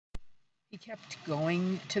He kept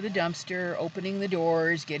going to the dumpster, opening the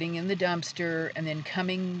doors, getting in the dumpster, and then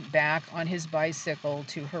coming back on his bicycle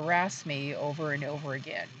to harass me over and over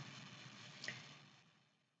again.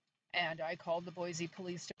 And I called the Boise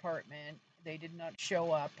Police Department. They did not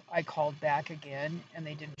show up. I called back again, and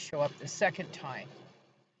they didn't show up the second time.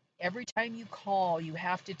 Every time you call, you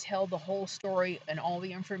have to tell the whole story and all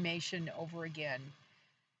the information over again.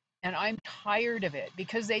 And I'm tired of it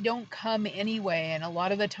because they don't come anyway, and a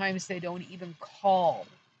lot of the times they don't even call.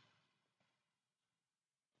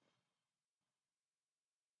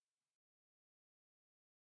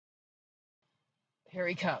 Here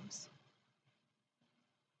he comes.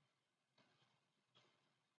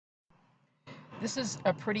 This is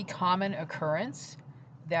a pretty common occurrence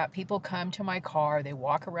that people come to my car, they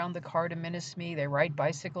walk around the car to menace me, they ride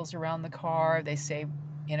bicycles around the car, they say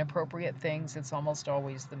inappropriate things. It's almost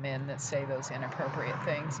always the men that say those inappropriate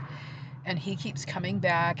things. And he keeps coming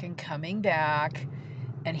back and coming back.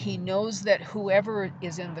 And he knows that whoever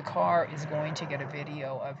is in the car is going to get a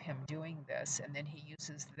video of him doing this. And then he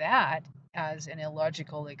uses that as an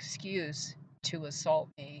illogical excuse to assault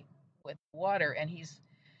me with water. And he's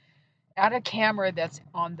at a camera that's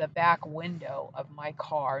on the back window of my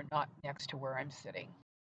car, not next to where I'm sitting.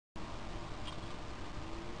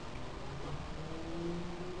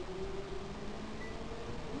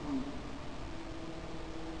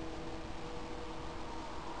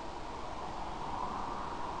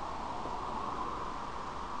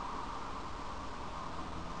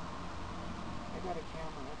 I got a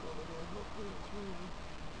camera up over there. Hopefully it's ringing.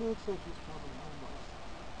 He looks like he's probably homeless.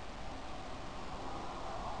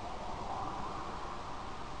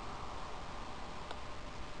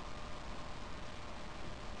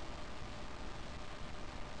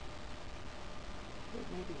 But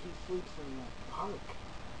maybe he sleeps in the park.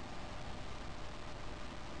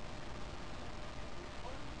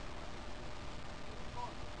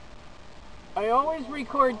 I always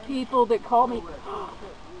record people that call me.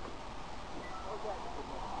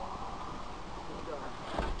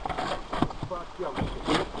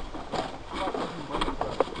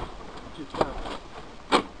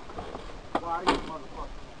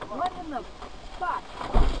 What in the fuck?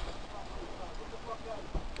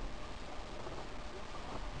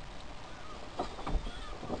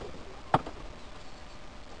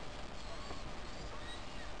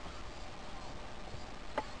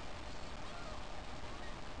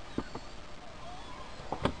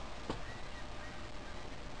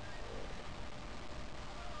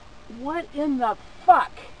 What in the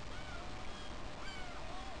fuck?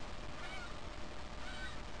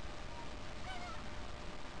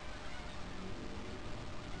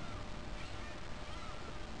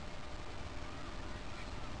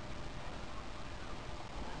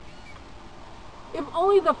 If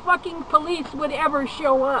only the fucking police would ever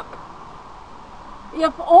show up.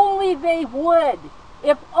 If only they would.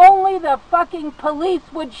 If only the fucking police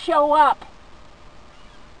would show up.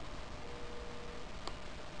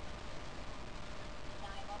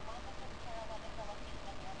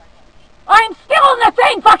 I'm still in the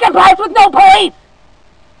same fucking place with no police!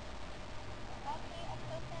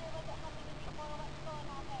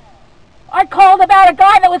 I called about a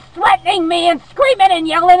guy that was threatening me and screaming and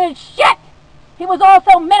yelling and shit! He was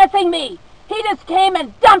also menacing me! He just came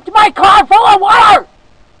and dumped my car full of water!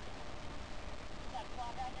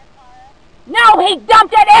 No, he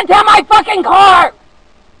dumped it into my fucking car!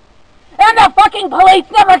 And the fucking police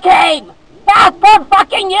never came! As per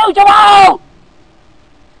fucking usual!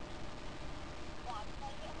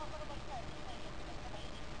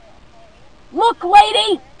 Look,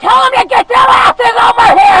 lady, tell him to get their asses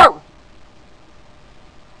over here!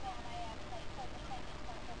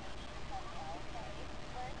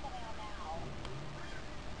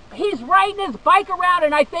 He's riding his bike around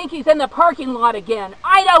and I think he's in the parking lot again.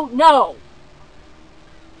 I don't know.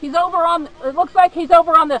 He's over on, it looks like he's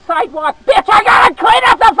over on the sidewalk. Bitch, I gotta clean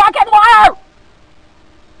up the fucking water!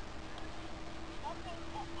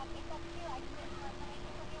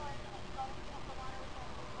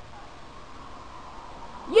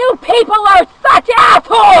 You people are such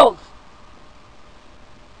assholes!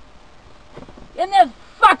 In this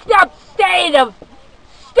fucked up state of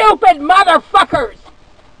stupid motherfuckers!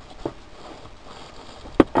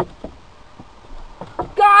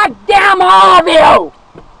 God damn all of you!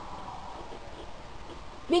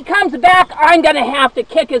 If he comes back, I'm gonna have to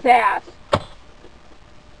kick his ass.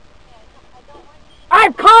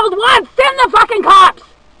 I've called once! Send the fucking cops!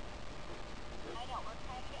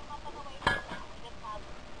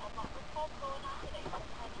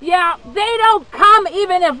 Yeah, they don't come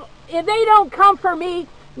even if they don't come for me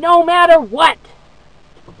no matter what.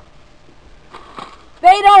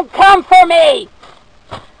 They don't come for me.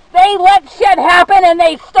 They let shit happen and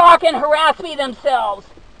they stalk and harass me themselves.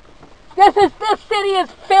 This city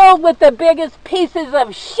is filled with the biggest pieces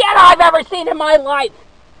of shit I've ever seen in my life.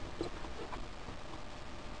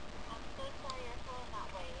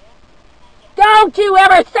 Don't you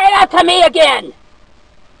ever say that to me again!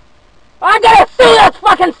 I'm gonna sue this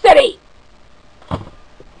fucking city!